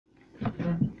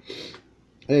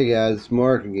Hey guys, it's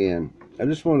Mark again. I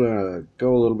just want to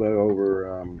go a little bit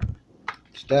over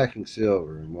stacking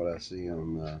silver and what I see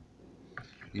on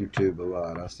YouTube a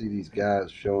lot. I see these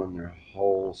guys showing their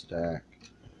whole stack.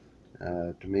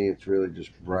 To me, it's really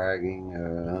just bragging,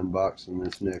 unboxing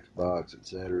this next box,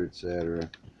 etc., etc.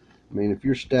 I mean, if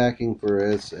you're stacking for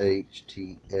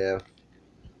SHTF,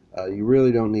 you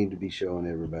really don't need to be showing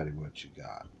everybody what you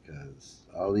got, because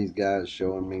all these guys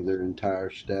showing me their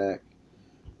entire stack,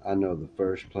 I know the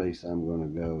first place I'm going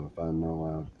to go if I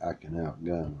know I can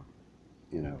outgun them.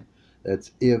 You know,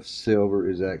 that's if silver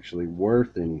is actually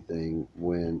worth anything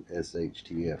when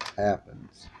SHTF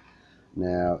happens.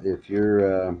 Now, if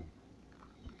you're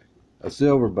a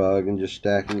silver bug and just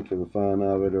stacking for the fun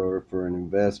of it or for an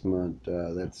investment,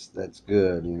 that's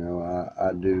good. You know,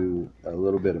 I do a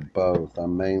little bit of both.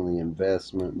 I'm mainly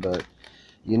investment, but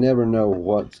you never know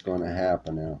what's going to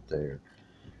happen out there.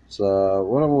 So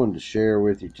what I wanted to share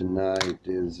with you tonight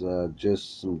is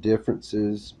just some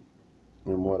differences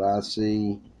in what I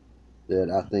see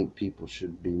that I think people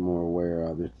should be more aware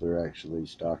of if they're actually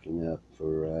stocking up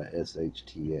for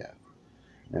SHTF.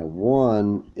 Now,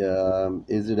 one,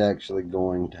 is it actually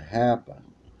going to happen?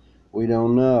 We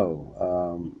don't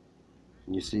know.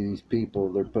 You see these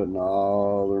people, they're putting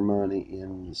all their money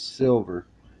in silver,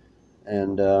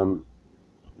 and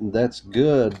that's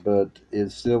good, but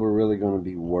is silver really going to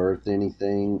be worth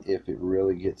anything if it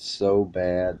really gets so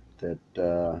bad that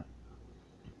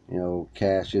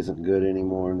cash isn't good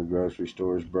anymore and the grocery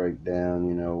stores break down?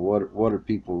 What are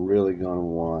people really going to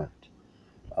want?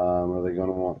 Are they going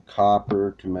to want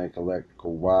copper to make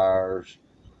electrical wires?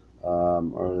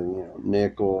 Or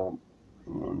nickel?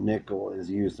 Nickel is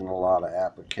used in a lot of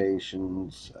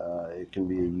applications. It can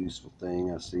be a useful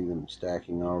thing. I see them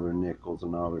stacking all their nickels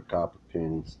and all their copper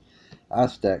pennies. I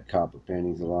stacked copper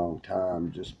pennies a long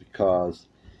time just because,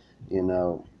 you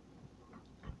know,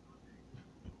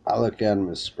 I look at them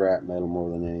as scrap metal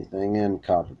more than anything, and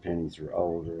copper pennies are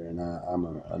older, and I'm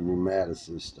a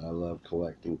numismatist. I love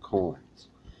collecting coins.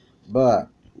 But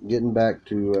getting back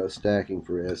to stacking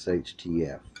for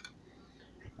SHTF,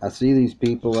 I see these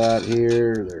people out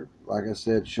here, they're, like I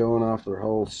said, showing off their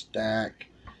whole stack,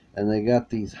 and they got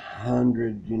these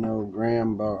 100,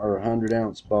 gram bar or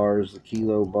 100-ounce bars, the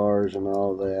kilo bars, and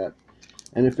all that.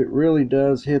 And if it really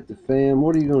does hit the fan,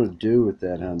 what are you going to do with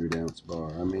that 100-ounce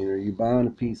bar? I mean, are you buying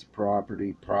a piece of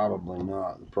property? Probably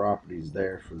not. The property's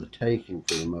there for the taking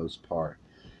for the most part.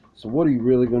 So what are you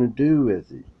really going to do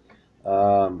with it?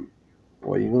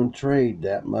 What are you going to trade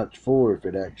that much for if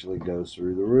it actually goes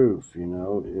through the roof?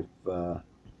 If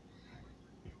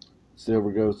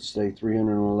silver goes to, say,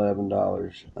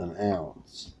 $311 an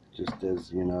ounce, just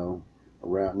as, a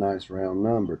nice round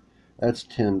number, that's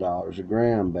 $10 a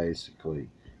gram, basically.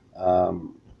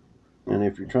 And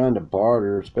if you're trying to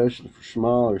barter, especially for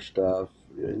smaller stuff,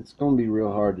 it's going to be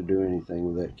real hard to do anything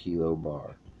with that kilo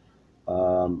bar.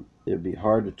 It'd be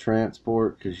hard to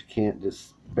transport because you can't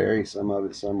just bury some of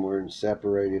it somewhere and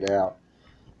separate it out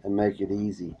and make it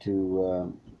easy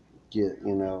to get,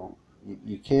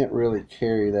 you can't really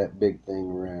carry that big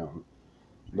thing around.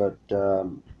 But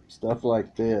stuff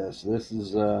like this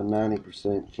is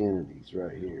 90% Kennedy's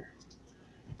right here.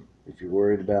 If you're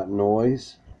worried about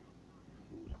noise,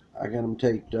 I got them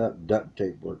taped up. Duct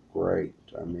tape worked great.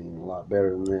 I mean, a lot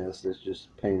better than this. That's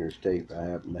just painter's tape I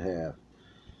happen to have.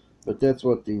 But that's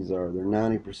what these are. They're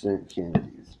 90%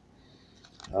 Kennedy's.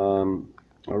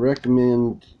 I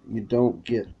recommend you don't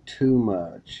get too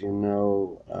much.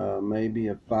 Maybe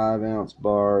a 5-ounce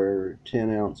bar or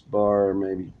 10-ounce bar,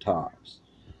 maybe tops.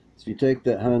 So if you take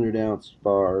that 100-ounce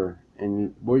bar,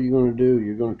 and what are you going to do?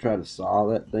 You're going to try to saw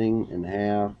that thing in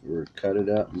half or cut it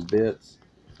up in bits.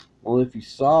 Well, if you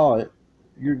saw it,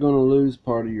 you're going to lose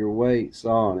part of your weight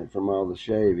sawing it from all the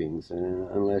shavings, and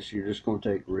unless you're just going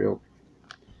to you're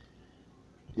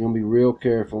going to be real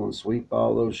careful and sweep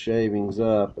all those shavings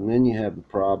up, and then you have the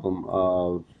problem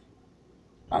of,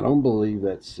 I don't believe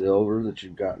that's silver that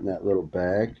you've got in that little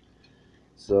bag.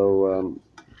 So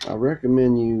I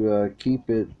recommend you keep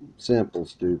it simple,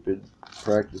 stupid.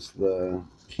 Practice the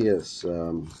KISS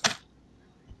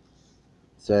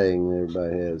saying that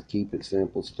everybody has. Keep it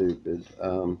simple, stupid.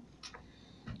 I'm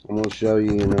going to show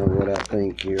you, what I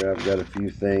think here. I've got a few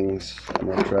things I'm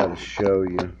going to try to show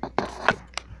you.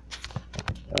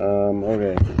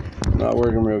 Okay, not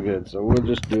working real good, so we'll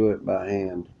just do it by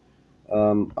hand.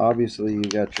 Obviously, you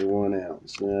got your 1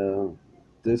 ounce. Now,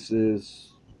 this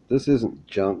isn't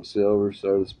junk silver,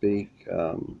 so to speak.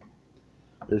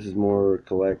 This is more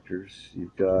collectors.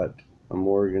 You've got a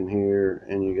Morgan here,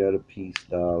 and you got a piece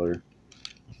dollar.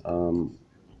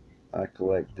 I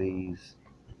collect these.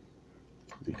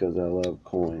 because I love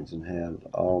coins and have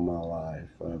all my life.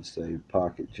 I've saved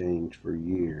pocket change for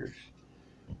years.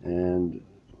 And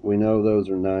we know those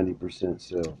are 90%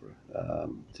 silver.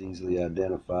 It's easily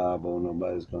identifiable.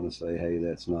 Nobody's going to say, hey,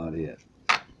 that's not it.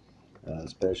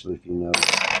 Especially if you know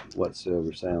what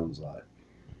silver sounds like.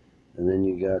 And then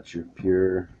you got your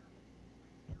pure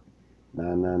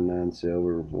 999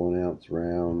 silver 1 ounce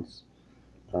rounds.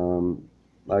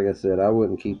 Like I said, I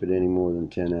wouldn't keep it any more than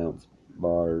 10 ounce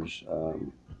bars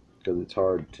because it's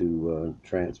hard to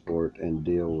transport and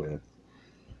deal with.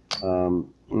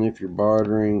 And if you're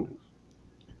bartering,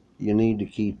 you need to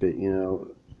keep it,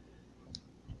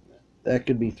 that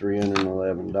could be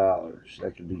 $311.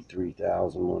 That could be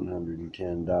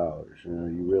 $3,110.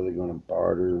 You really going to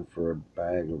barter for a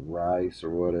bag of rice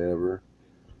or whatever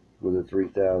with a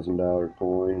 $3,000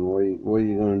 coin? What are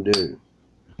you going to do?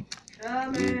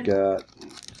 You've got,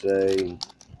 say,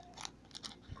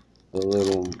 the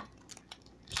little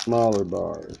smaller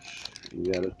bars.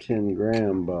 You got a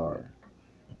 10-gram bar.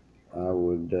 I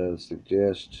would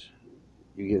suggest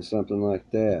you get something like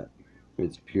that.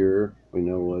 It's pure. We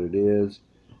know what it is.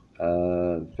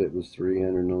 If it was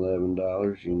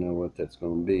 $311, you know what that's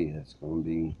going to be. That's going to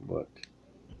be what?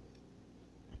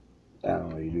 I don't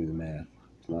know. You do the math.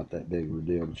 It's not that big of a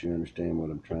deal, but you understand what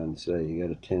I'm trying to say. You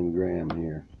got a 10-gram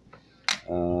here.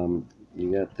 You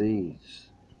got these.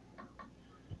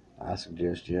 I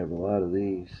suggest you have a lot of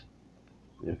these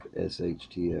if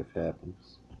SHTF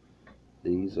happens.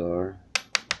 These are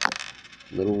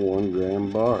little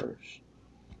 1-gram bars.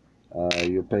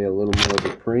 You'll pay a little more of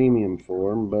a premium for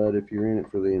them, but if you're in it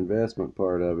for the investment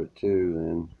part of it too,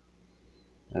 then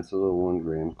that's a little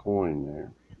 1-gram coin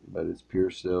there. But it's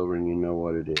pure silver and you know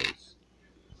what it is.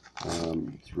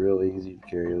 It's real easy to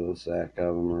carry a little sack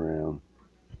of them around.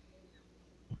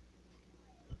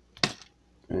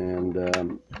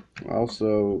 And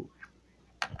also,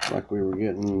 like we were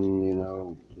getting,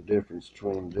 the difference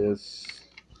between this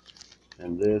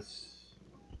and this.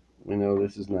 We know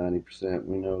this is 90%.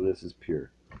 We know this is pure.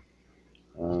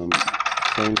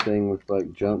 Same thing with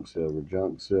like junk silver.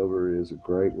 Junk silver is a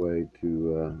great way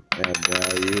to add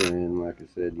value, and like I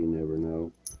said, you never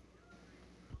know.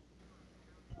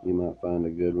 You might find a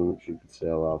good one that you could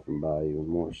sell off and buy even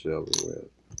more silver with.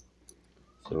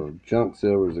 So junk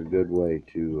silver is a good way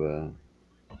to,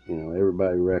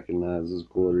 everybody recognizes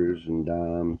quarters and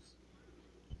dimes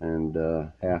and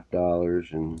half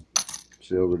dollars and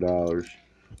silver dollars.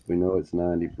 We know it's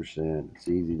 90%. It's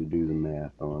easy to do the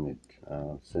math on it.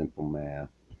 Simple math.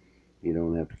 You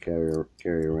don't have to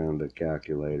carry around a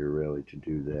calculator really to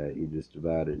do that. You just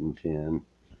divide it in 10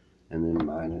 and then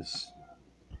minus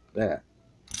that.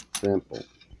 Simple.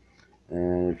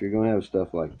 And if you're going to have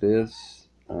stuff like this,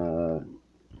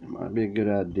 it might be a good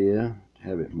idea to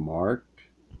have it marked.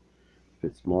 If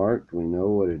it's marked, we know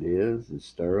what it is. It's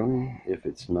sterling. If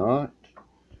it's not,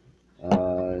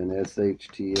 in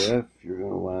SHTF, you're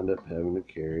going to wind up having to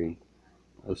carry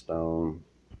a stone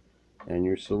and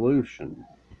your solution.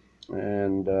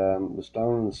 And the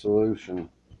stone and the solution,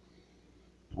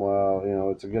 well,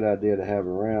 it's a good idea to have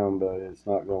around, but it's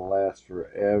not going to last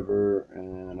forever.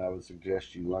 And I would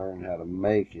suggest you learn how to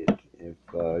make it if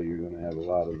you're going to have a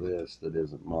lot of this that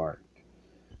isn't marked.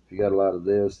 If you got a lot of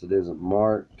this that isn't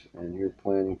marked and you're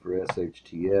planning for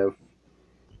SHTF,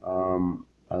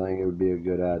 I think it would be a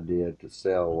good idea to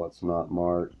sell what's not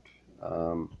marked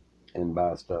and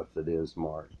buy stuff that is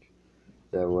marked.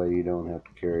 That way you don't have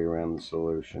to carry around the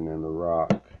solution and the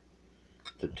rock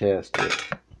to test it.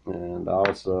 And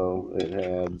also it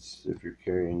adds, if you're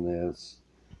carrying this,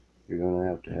 you're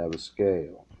going to have a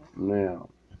scale. Now,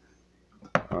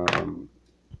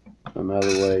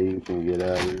 another way you can get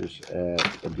others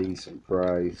at a decent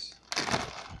price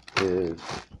is,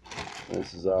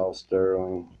 this is all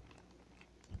sterling.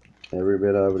 Every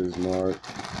bit of it is marked.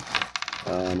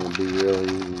 It'll be real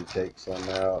easy to take some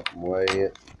out and weigh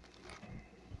it.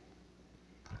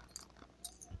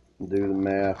 Do the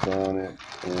math on it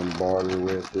and barter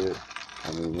with it.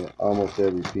 I mean, almost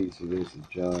every piece of this is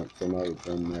junk. Some of it's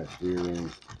unmatched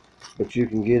earrings. But you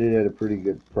can get it at a pretty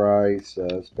good price,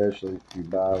 especially if you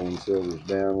buy when silver's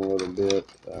down a little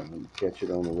bit. Catch it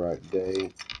on the right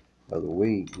day of the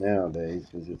week nowadays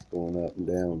because it's going up and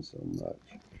down so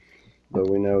much. But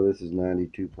we know this is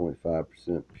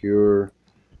 92.5% pure.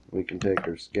 We can take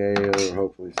our scale, or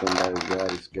hopefully somebody's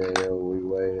got a scale. We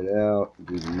weigh it out,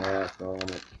 do the math on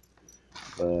it.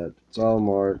 But it's all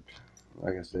marked.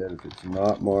 Like I said, if it's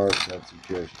not marked, I'd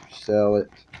suggest you sell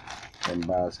it and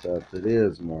buy stuff that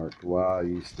is marked while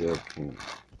you still can.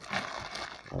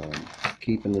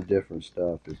 Keeping the different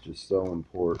stuff is just so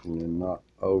important, and not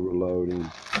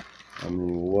overloading I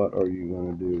mean, what are you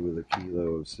going to do with a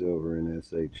kilo of silver in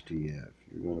SHTF?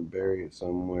 You're going to bury it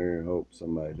somewhere and hope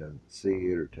somebody doesn't see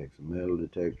it or takes a metal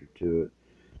detector to it,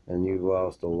 and you've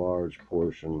lost a large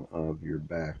portion of your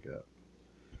backup.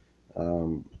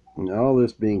 And all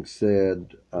this being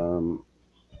said,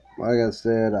 like I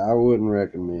said, I wouldn't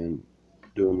recommend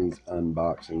doing these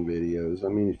unboxing videos. I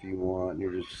mean, if you want,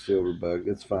 you're just a silver bug,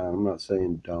 that's fine. I'm not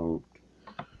saying don't.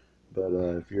 But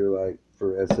if you're like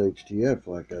for SHTF,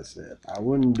 like I said, I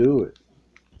wouldn't do it.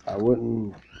 I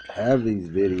wouldn't have these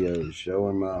videos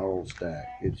showing my whole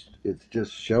stack. It's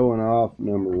just showing off,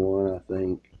 number one, I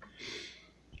think.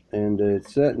 And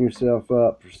it's setting yourself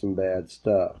up for some bad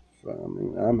stuff. I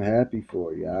mean, I'm happy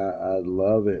for you. I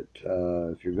love it.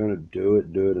 If you're going to do it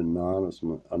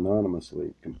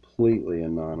anonymously, completely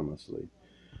anonymously.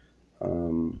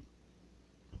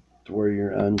 To where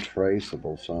you're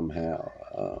untraceable somehow.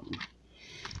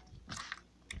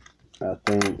 I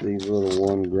think these little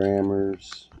 1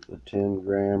 grammers, the 10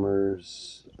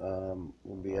 grammers,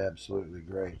 will be absolutely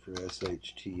great for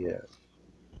SHTF.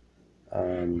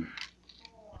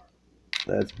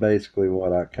 That's basically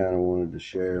what I kind of wanted to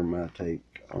share, my take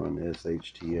on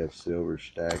SHTF silver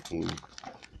stacking.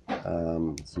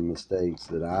 Some mistakes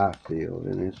that I feel,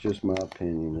 and it's just my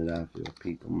opinion, that I feel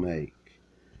people make.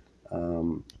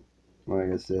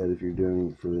 Like I said, if you're doing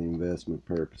it for the investment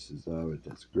purposes of it,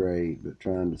 that's great. But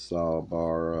trying to saw a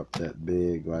bar up that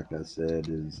big, like I said,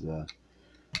 is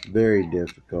very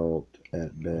difficult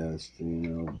at best. You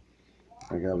know,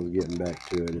 like I was getting back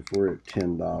to it, if we're at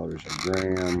 $10 a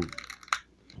gram,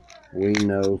 we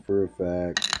know for a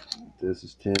fact this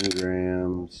is 10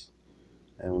 grams,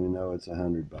 and we know it's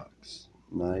 $100.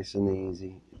 Nice and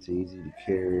easy. It's easy to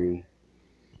carry.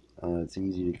 It's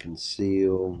easy to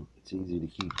conceal. It's easy to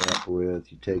keep up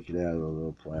with. You take it out of the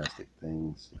little plastic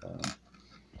things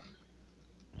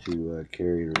to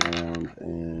carry it around,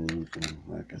 and you can,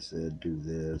 like I said, do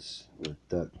this with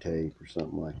duct tape or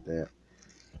something like that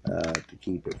to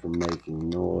keep it from making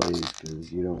noise,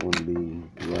 because you don't want to be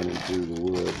running through the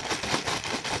woods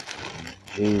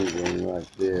jingling like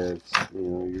this. You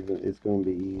know, it's going to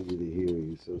be easy to hear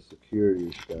you, so secure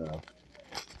your stuff.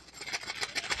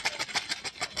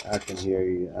 I can hear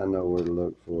you. I know where to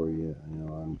look for you. You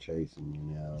know, I'm chasing you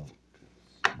now.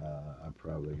 I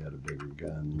probably got a bigger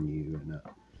gun than you, and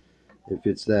if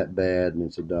it's that bad and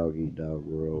it's a dog-eat-dog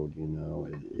world, you know,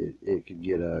 it could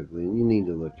get ugly, and you need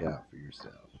to look out for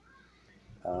yourself.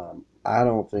 I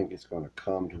don't think it's going to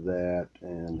come to that,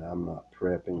 and I'm not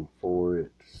prepping for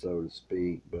it, so to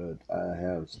speak, but I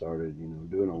have started, you know,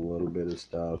 doing a little bit of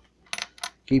stuff,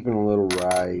 keeping a little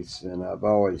rice, and I've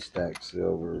always stacked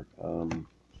silver,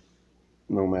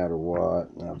 no matter what,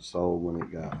 and I've sold when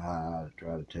it got high to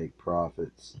try to take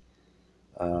profits,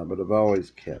 but I've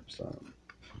always kept some.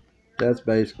 That's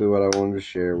basically what I wanted to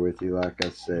share with you. Like I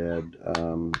said,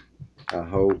 I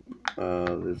hope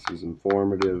this is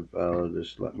informative.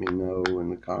 Just let me know in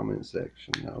the comment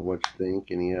section what you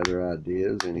think, any other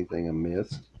ideas, anything I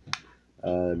missed.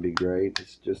 It'd be great.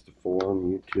 It's just a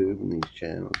forum. YouTube and these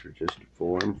channels are just a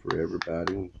forum for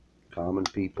everybody, common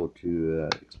people, to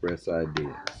express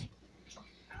ideas.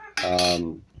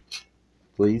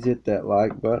 Please hit that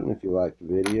like button if you like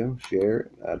the video. Share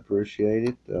it. I'd appreciate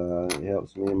it. It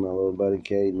helps me and my little buddy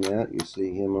Caden out. You'll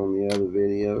see him on the other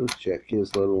videos. Check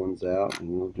his little ones out, and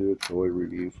he'll do a toy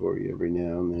review for you every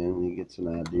now and then. He gets an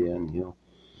idea, and he'll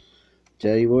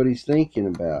tell you what he's thinking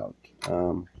about.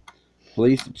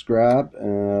 Please subscribe.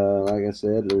 Like I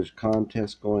said, there's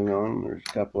contests going on. There's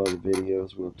a couple other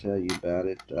videos. We'll tell you about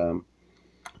it.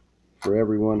 For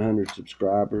every 100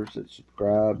 subscribers that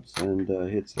subscribes and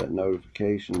hits that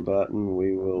notification button,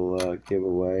 we will give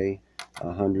away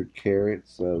 100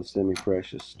 carats of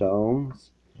semi-precious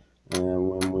stones. And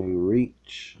when we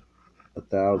reach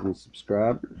 1,000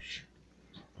 subscribers,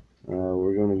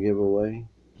 we're going to give away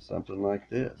something like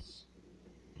this.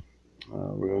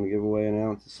 We're going to give away an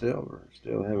ounce of silver.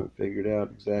 Still haven't figured out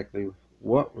exactly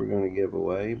what we're going to give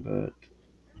away, but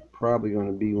probably going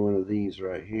to be one of these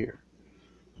right here,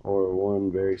 or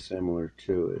one very similar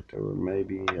to it, or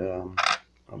maybe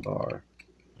a bar.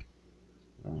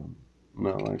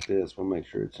 Not like this. We'll make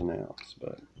sure it's an ounce.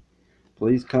 But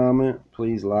please comment,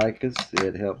 please like us.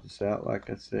 It helps us out, like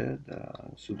I said.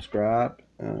 Subscribe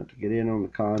to get in on the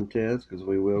contest, because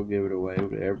we will give it away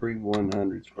to every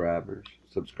 100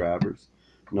 subscribers,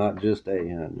 not just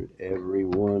 800, every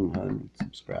 100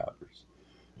 subscribers.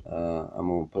 I'm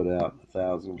going to put out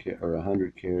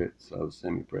 100 carats of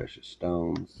semi-precious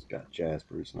stones. It's got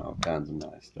jaspers and all kinds of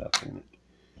nice stuff in it.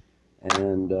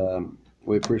 And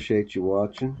we appreciate you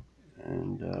watching,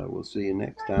 and we'll see you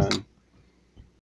next time.